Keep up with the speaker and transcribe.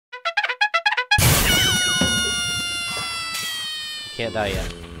can't die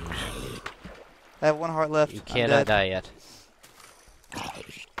yet. I have 1 heart left. You I'm cannot dead. die yet.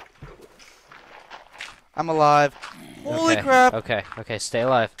 I'm alive. Holy crap! Okay, stay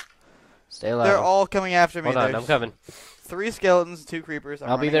alive. Stay alive. They're all coming after me. Hold on, There's I'm coming. 3 skeletons, 2 creepers.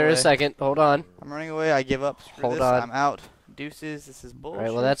 I'll be there in a second. Hold on. I'm running away. I give up. Screw Hold this. on. I'm out. Deuces. This is bullshit.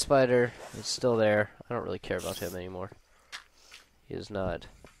 Alright, well that spider is still there. I don't really care about him anymore. He is not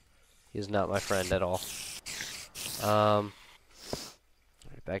my friend at all.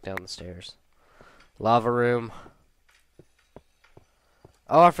 Back down the stairs. Lava room.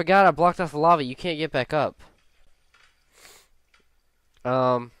 Oh, I forgot I blocked off the lava. You can't get back up.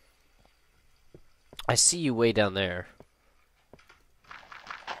 I see you way down there.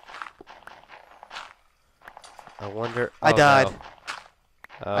 I wonder. I died. No.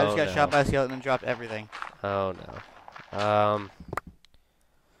 Oh, I just got no. shot by a skeleton and dropped everything. Oh no.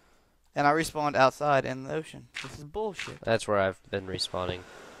 And I respawned outside in the ocean. This is bullshit. That's where I've been respawning.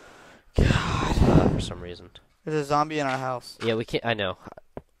 God. For some reason. There's a zombie in our house. Yeah, we can't. I know.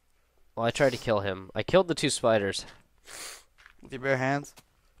 Well, I tried to kill him. I killed the 2 spiders. With your bare hands?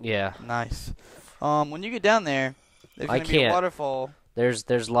 Yeah. Nice. When you get down there, there's I gonna be a can't. waterfall.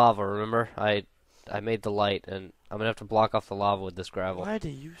 There's lava. Remember, I made the light, and I'm gonna have to block off the lava with this gravel. Why do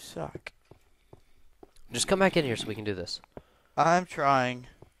you suck? Just come back in here so we can do this. I'm trying.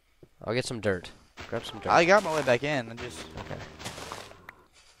 I'll get some dirt. Grab some dirt. I got my way back in. Okay.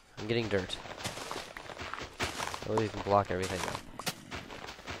 I'm getting dirt. Oh, you can block everything up.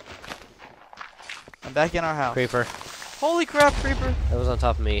 I'm back in our house. Creeper. Holy crap, creeper! That was on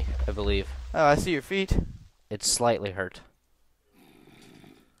top of me, I believe. Oh, I see your feet. It's slightly hurt.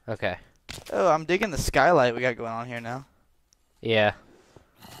 Okay. Oh, I'm digging the skylight we got going on here now. Yeah.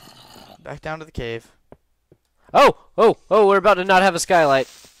 Back down to the cave. Oh! We're about to not have a skylight.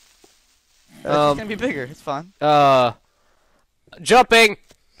 It's gonna be bigger. It's fine. Jumping!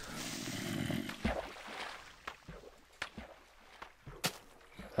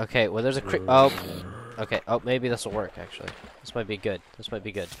 Okay, well there's a oh. Okay, oh, maybe this will work, actually. This might be good. This might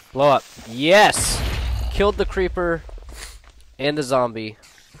be good. Blow up. Yes! Killed the creeper and the zombie.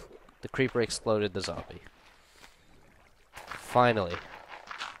 The creeper exploded the zombie. Finally.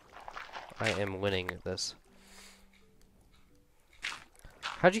 I am winning at this.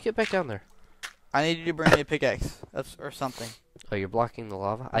 How'd you get back down there? I need you to bring me a pickaxe or something. Oh, you're blocking the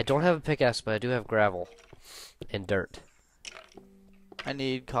lava? I don't have a pickaxe, but I do have gravel and dirt. I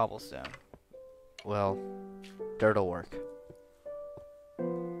need cobblestone. Well, dirt'll work.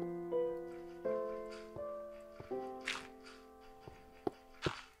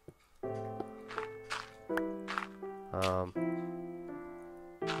 I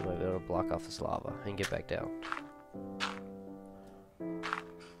might be able to block off this lava and get back down.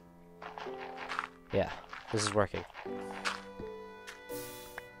 Yeah, this is working.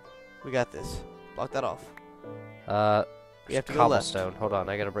 We got this. Block that off. We have to go left. cobblestone. Hold on,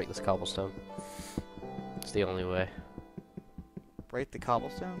 I gotta break this cobblestone. It's the only way. Break the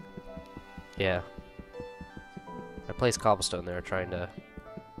cobblestone? Yeah. I placed cobblestone there trying to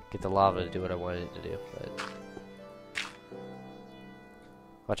get the lava to do what I wanted it to do, but...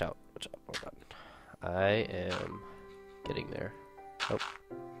 Watch out. Hold on. I am getting there. Oh.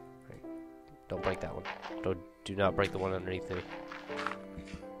 Right. Don't break that one. Do not break the one underneath me.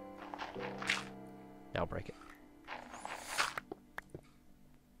 Now break it.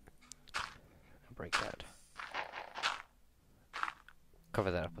 Break that. Cover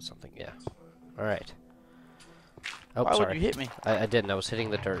that up with something, yeah. Alright. Oh, Why sorry. would you hit me? I didn't. I was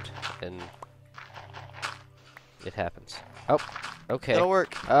hitting the dirt, and it happens. Oh, okay. That'll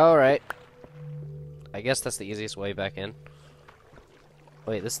work. Alright. I guess that's the easiest way back in.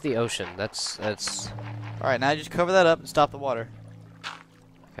 Wait, this is the ocean. That's... Alright, now just cover that up and stop the water.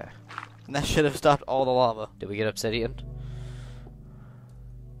 Okay. And that should have stopped all the lava. Did we get obsidian?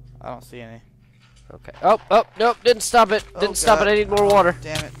 I don't see any. Okay. Oh, nope, didn't stop it. Didn't stop it. I need more water.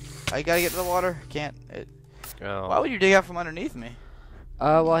 Damn it. I gotta get to the water. Can't. Oh. Why would you dig out from underneath me?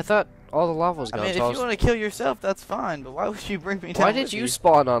 Well, I thought all the lava was gone. I mean, so if you want to kill yourself, that's fine, but why would you bring me down Why did with you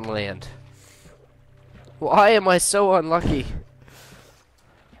spawn on land? Why am I so unlucky?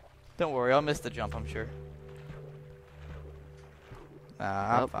 Don't worry, I'll miss the jump, I'm sure.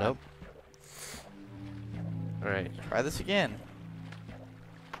 Nah, I'm fine. Nope. Alright. Try this again.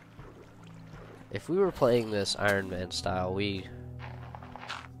 If we were playing this Iron Man style, we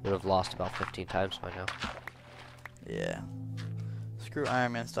would have lost about 15 times by now. Yeah. Screw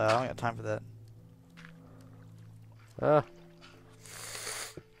Iron Man style, I don't got time for that.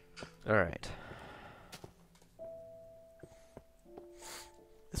 Alright.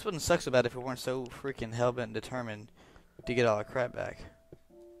 This wouldn't suck so bad if we weren't so freaking hellbent and determined to get all our crap back.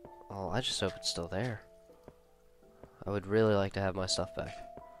 Oh, I just hope it's still there. I would really like to have my stuff back.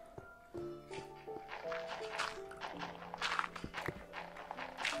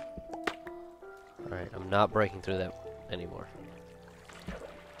 Alright, I'm not breaking through that anymore.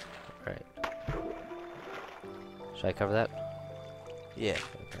 Alright. Should I cover that? Yeah.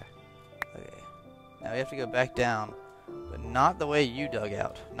 Okay. Okay. Now we have to go back down, but not the way you dug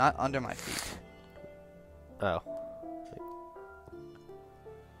out. Not under my feet. Oh.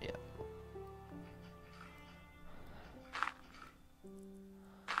 Yeah.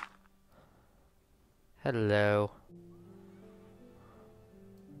 Hello.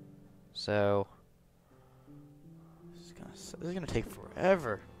 So, This is gonna take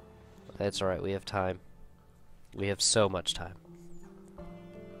forever. that's alright, we have time. We have so much time.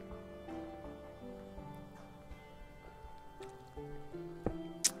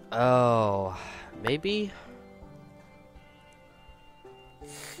 Oh, maybe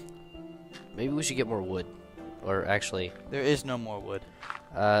we should get more wood. Or actually, There is no more wood.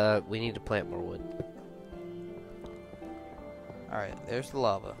 we need to plant more wood. Alright, there's the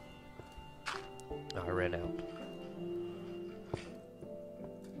lava. Oh, I ran out.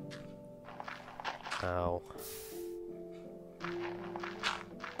 Ow.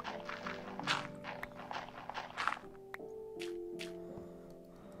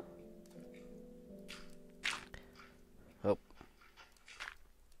 Oh.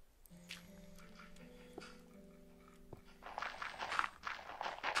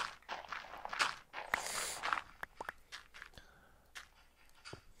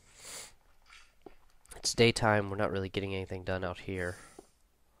 It's daytime, we're not really getting anything done out here.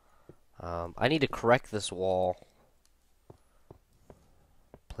 I need to correct this wall.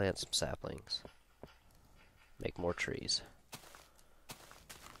 Plant some saplings. Make more trees.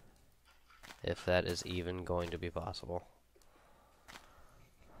 If that is even going to be possible.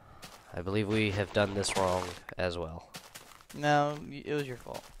 I believe we have done this wrong as well. No, it was your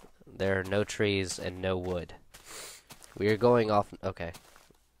fault. There are no trees and no wood. We are going off... Okay.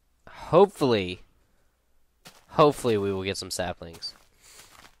 Hopefully we will get some saplings.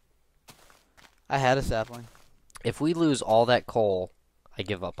 I had a sapling. If we lose all that coal, I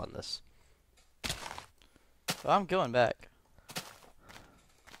give up on this. Well, I'm going back.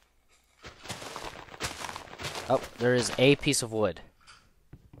 Oh, there is a piece of wood.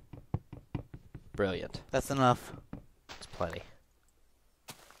 Brilliant. That's enough. It's plenty.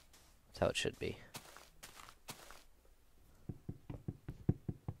 That's how it should be.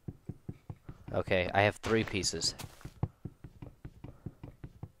 Okay, I have 3 pieces.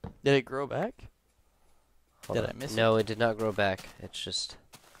 Did it grow back? Hold Did on. I miss it? No, it did not grow back. It's just...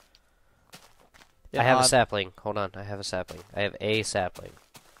 Yeah, I have a sapling. Hold on, I have a sapling. I have a sapling.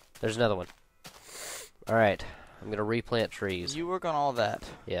 There's another one. Alright, I'm gonna replant trees. You work on all that.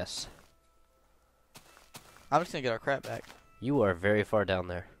 Yes. I'm just gonna get our crap back. You are very far down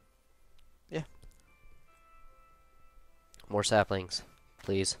there. Yeah. More saplings.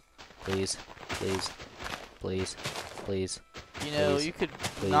 Please. Please. Please. Please. Please. You know, Please. you could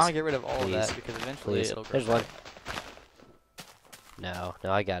Please. not get rid of all of Please. that because eventually Please. it'll grow There's one. back.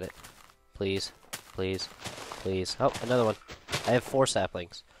 No, I got it. Please. Please. Please. Oh, another one. I have 4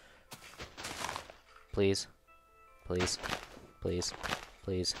 saplings. Please. Please. Please.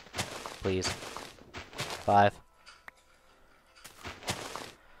 Please. Please. 5.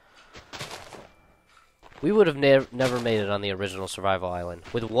 We would have never made it on the original survival island.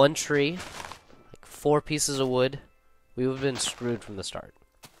 With 1 tree, like 4 pieces of wood, we would have been screwed from the start.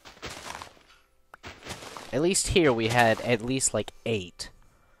 At least here we had at least like 8.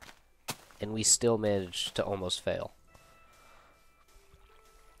 And we still managed to almost fail.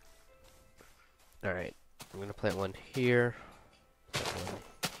 Alright, I'm gonna plant one here. Plant one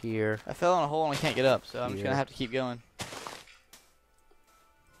here. I fell in a hole and I can't get up, so I'm just Yeah. gonna have to keep going.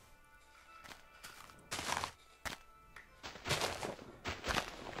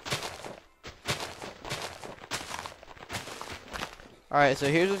 Alright, so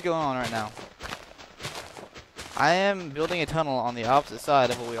here's what's going on right now. I am building a tunnel on the opposite side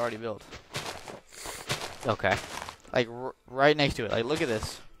of what we already built. Okay. Like, right next to it. Like, look at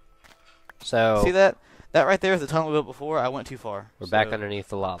this. So See that? That right there is the tunnel we built before. I went too far. we're back So underneath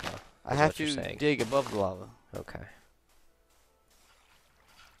the lava. I is have what you're to saying. dig above the lava. Okay.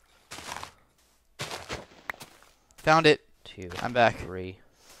 Found it. 2, I'm back. 3,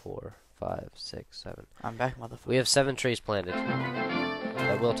 4, 5, 6, 7. I'm back, motherfucker. We have 7 trees planted.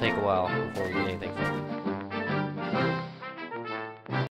 That will take a while before we get anything from it.